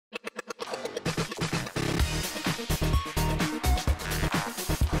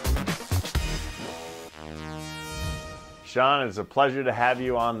Shawn, it's a pleasure to have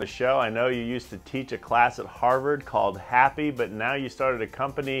you on the show. I know you used to teach a class at Harvard called Happy, but now you started a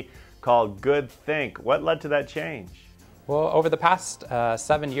company called Good Think. What led to that change? Well, over the past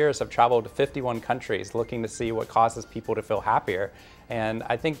 7 years, I've traveled to 51 countries looking to see what causes people to feel happier. And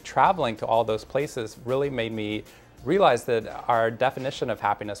I think traveling to all those places really made me realize that our definition of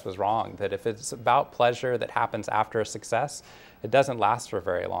happiness was wrong, that if it's about pleasure that happens after a success, it doesn't last for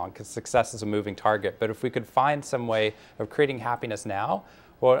very long because success is a moving target. But if we could find some way of creating happiness now,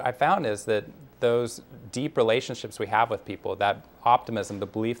 what I found is that those deep relationships we have with people, that optimism, the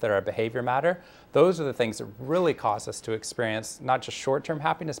belief that our behavior matter, those are the things that really cause us to experience not just short-term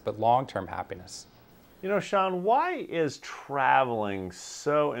happiness, but long-term happiness. You know, Shawn, why is traveling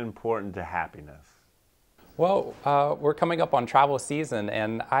so important to happiness? Well, we're coming up on travel season,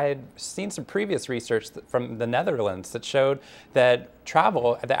 and I had seen some previous research from the Netherlands that showed that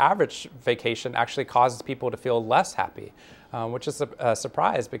travel, the average vacation, actually causes people to feel less happy, which is a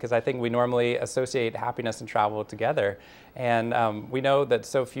surprise because I think we normally associate happiness and travel together. And we know that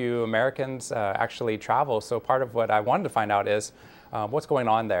so few Americans actually travel, so part of what I wanted to find out is what's going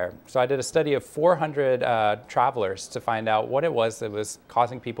on there. So I did a study of 400 travelers to find out what it was that was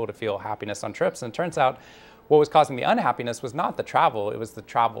causing people to feel happiness on trips. And it turns out what was causing the unhappiness was not the travel, it was the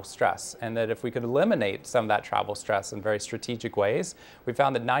travel stress. And that if we could eliminate some of that travel stress in very strategic ways, we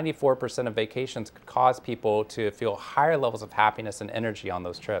found that 94% of vacations could cause people to feel higher levels of happiness and energy on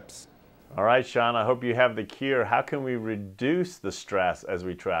those trips. All right, Shawn, I hope you have the cure. How can we reduce the stress as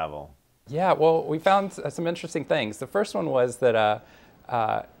we travel? Yeah, well, we found some interesting things. The first one was that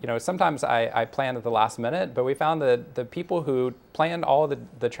sometimes I plan at the last minute, but we found that the people who planned all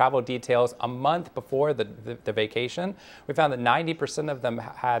the travel details a month before the vacation, we found that 90% of them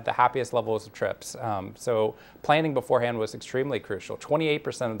had the happiest levels of trips. So planning beforehand was extremely crucial.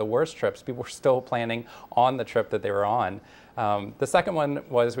 28% of the worst trips, people were still planning on the trip that they were on. The second one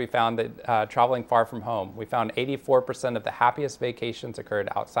was we found that traveling far from home. We found 84% of the happiest vacations occurred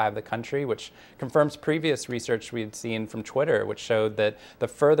outside of the country, which confirms previous research we'd seen from Twitter, which showed that the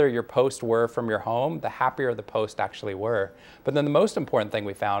further your posts were from your home, the happier the posts actually were. But then the most important thing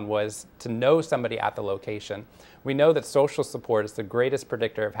we found was to know somebody at the location. We know that social support is the greatest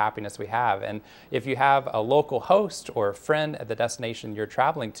predictor of happiness we have. And if you have a local host or a friend at the destination you're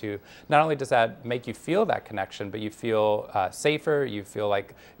traveling to, not only does that make you feel that connection, but you feel safer, you feel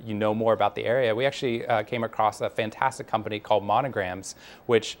like you know more about the area. We actually came across a fantastic company called Monograms,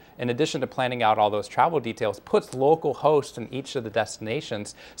 which in addition to planning out all those travel details, puts local hosts in each of the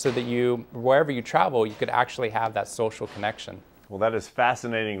destinations so that you, wherever you travel, you could actually have that social connection. Well, that is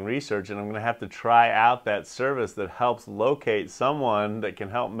fascinating research, and I'm going to have to try out that service that helps locate someone that can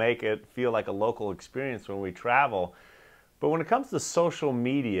help make it feel like a local experience when we travel. But when it comes to social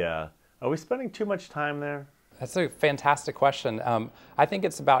media, are we spending too much time there? That's a fantastic question. I think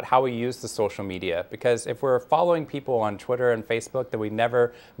it's about how we use the social media, because if we're following people on Twitter and Facebook that we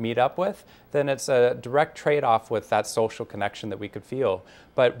never meet up with, then it's a direct trade-off with that social connection that we could feel.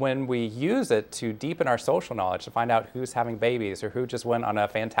 But when we use it to deepen our social knowledge, to find out who's having babies or who just went on a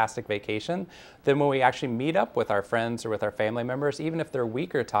fantastic vacation, then when we actually meet up with our friends or with our family members, even if they're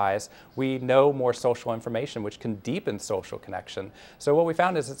weaker ties, we know more social information, which can deepen social connection. So what we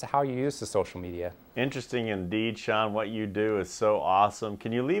found is it's how you use the social media. Interesting indeed, Shawn. What you do is so awesome.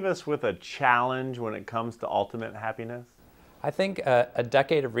 Can you leave us with a challenge when it comes to ultimate happiness? I think a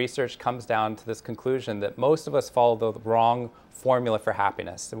decade of research comes down to this conclusion that most of us follow the wrong formula for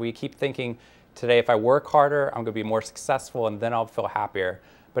happiness. We keep thinking, today if I work harder, I'm going to be more successful and then I'll feel happier.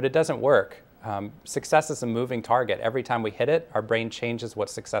 But it doesn't work. Success is a moving target. Every time we hit it, our brain changes what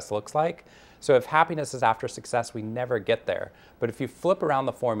success looks like. So if happiness is after success, we never get there. But if you flip around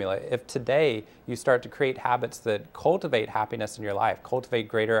the formula, if today you start to create habits that cultivate happiness in your life, cultivate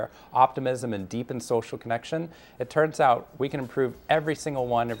greater optimism and deepen social connection, it turns out we can improve every single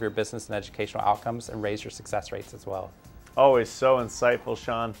one of your business and educational outcomes and raise your success rates as well. Always so insightful,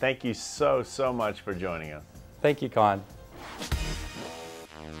 Shawn. Thank you so much for joining us. Thank you, Con.